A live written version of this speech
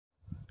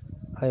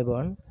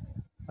අයබෝන්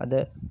අද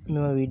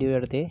මෙම වීඩියෝ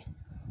යටතේ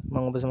මම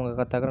ඔබ සමග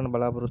කතා කරන්න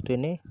බලාපොරොත්තු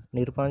වෙන්නේ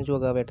නිර්පාංශු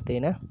වගාව යටතේ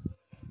එන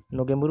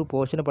නොගැඹුරු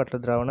පෝෂණ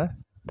පටල ද්‍රාවණ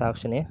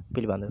තාක්ෂණය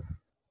පිළිබඳව.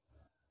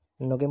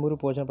 නොගැඹුරු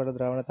පෝෂණ පටල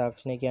ද්‍රාවණ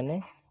තාක්ෂණය කියන්නේ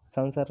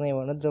සංසරණයේ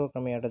වන ද්‍රව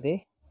ක්‍රමය යටතේ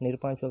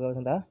නිර්පාංශු වගාව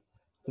සඳහා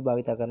අපි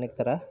භාවිත කරන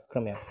එක්තරා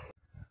ක්‍රමයක්.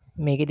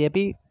 මේකෙදී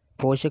අපි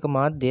පෝෂක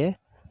මාධ්‍ය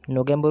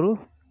නොගැඹුරු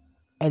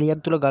ඇලියක්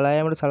තුල ගලා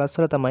යාමට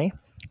සලස්වලා තමයි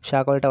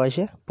ශාක වලට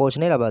අවශ්‍ය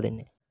පෝෂණය ලබා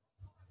දෙන්නේ.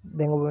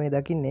 දැන් ඔබ මේ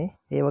දකින්නේ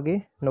ඒ වගේ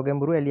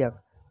නොගැඹුරු එළියක්.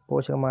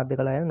 පෝෂක මාධ්‍ය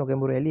ගලා යන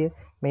නොගැඹුරු එළිය.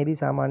 මේදී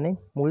සාමාන්‍යයෙන්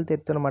මුල්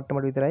තෙත් වන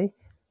මට්ටමට විතරයි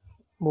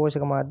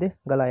පෝෂක මාධ්‍ය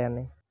ගලා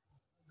යන්නේ.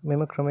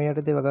 මෙම ක්‍රමය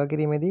යටතේ වගා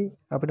කිරීමේදී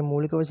අපිට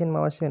මූලික වශයෙන්ම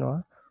අවශ්‍ය වෙනවා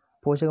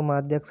පෝෂක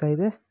මාධ්‍යයක්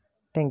සහිත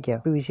ටැංකියක්.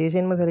 අපි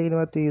විශේෂයෙන්ම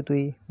සැලකිලිමත් විය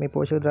යුතුයි මේ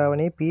පෝෂක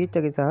ද්‍රාවණයේ pH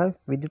එක සහ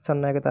විද්‍යුත්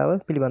සන්නායකතාව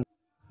පිළිබඳව.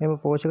 මෙම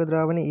පෝෂක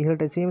ද්‍රාවණය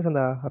ඉහළට එසවීම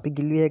සඳහා අපි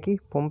ගිල්විය හැකි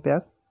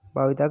පොම්පයක්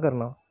භාවිත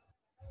කරනවා.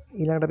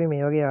 ඊළඟට අපි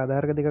මේ වගේ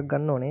ආධාරක දෙකක්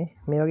ගන්න ඕනේ.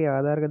 මේ වගේ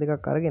ආධාරක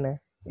දෙකක් අරගෙන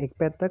එක්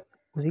පැත්තක්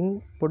උසින්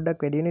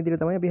පොඩ්ඩක් වැඩි වෙන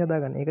විදිහට තමයි අපි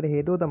හදාගන්නේ. ඒකට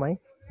හේතුව තමයි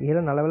ඉහළ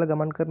නලවල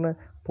ගමන් කරන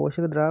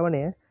පෝෂක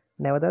ද්‍රාවණය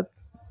නැවතත්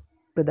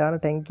ප්‍රධාන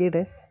ටැංකියට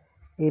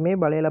මේ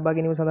බලය ලබා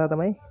ගැනීම සඳහා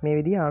තමයි මේ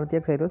විදිහ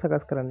ආණතියක් සහිතව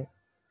සකස් කරන්නේ.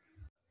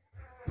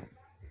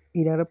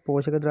 ඊළඟට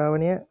පෝෂක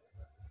ද්‍රාවණය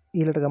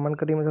ඉහළට ගමන්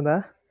කිරීම සඳහා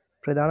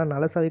ප්‍රධාන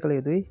නල සවි කළ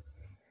යුතුයි.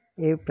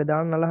 ඒ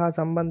ප්‍රධාන නල හා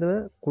සම්බන්ධව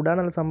කුඩා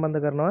නල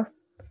සම්බන්ධ කරනවා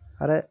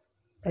අර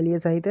ඇලිය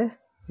සහිත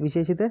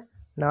විශේෂිත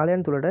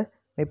නාලයන් තුළට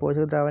මේ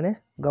පෝෂක ද්‍රාවණය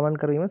ගමන්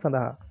කිරීම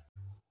සඳහා.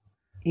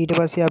 ඊට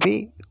පස්සේ අපි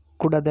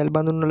කුඩා දැල්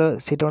බඳුන් වල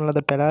සිටවන ලද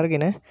පැල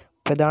අරගෙන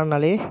ප්‍රධාන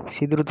නලයේ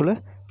සිදුරු තුල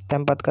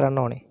තැම්පත් කරන්න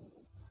ඕනේ.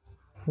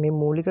 මේ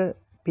මූලික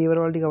පියවර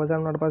වල ටික අවසන්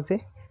වුණාට පස්සේ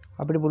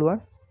අපිට පුළුවන්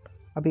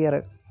අපි අර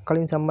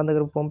කලින් සම්බන්ධ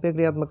කරපු පොම්පේ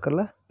ක්‍රියාත්මක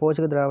කරලා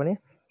පෝෂක ද්‍රාවණය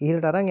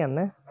ඉහළට අරන් යන්න.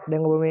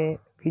 දැන් ඔබ මේ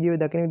වීඩියෝ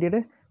එක දකින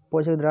විදිහට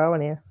පෝෂක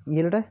ද්‍රාවණය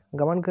ඉහළට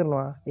ගමන්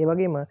කරනවා. ඒ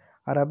වගේම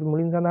අර අපි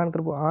මුලින් සඳහන්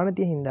කරපු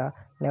ආනතිය හින්දා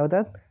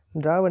නැවතත්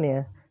ද්‍රාවණය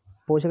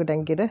පෝෂක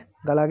ටැංකියට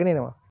ගලාගෙන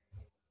එනවා.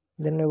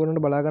 දැන්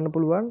ඔයගොල්ලන්ට බලා ගන්න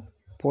පුළුවන්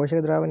පෝෂක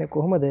ද්‍රාවණය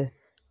කොහොමද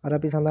අර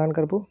අපි සඳහන්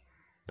කරපු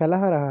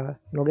පැලහරහා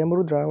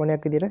නොගැඹුරු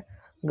ද්‍රාවණයක් විදිහට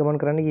ගමන්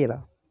කරන්න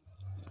කියලා.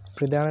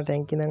 ප්‍රධාන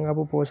ටැංකියෙන් ඉඳන්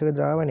ආපු පෝෂක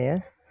ද්‍රාවණය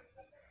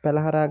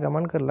පැලහරහා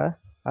ගමන් කරලා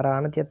අර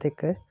ආනතියත්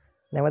එක්ක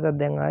නැවතත්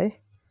දැන් ආයේ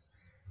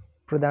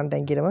ප්‍රධාන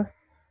ටැංකියටම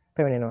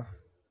පැමිණෙනවා.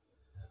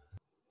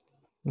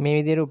 මේ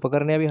විදිහට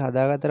උපකරණය අපි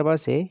හදාගත්තට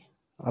පස්සේ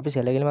අපි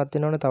සැලකිලිමත්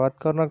වෙන්න ඕන තවත්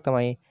කරුණක්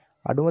තමයි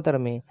අඩුම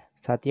තරමේ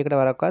සතියකට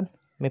වරක්වත්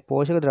මේ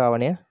පෝෂක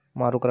ද්‍රාවණය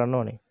මාරු කරන්න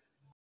ඕනේ.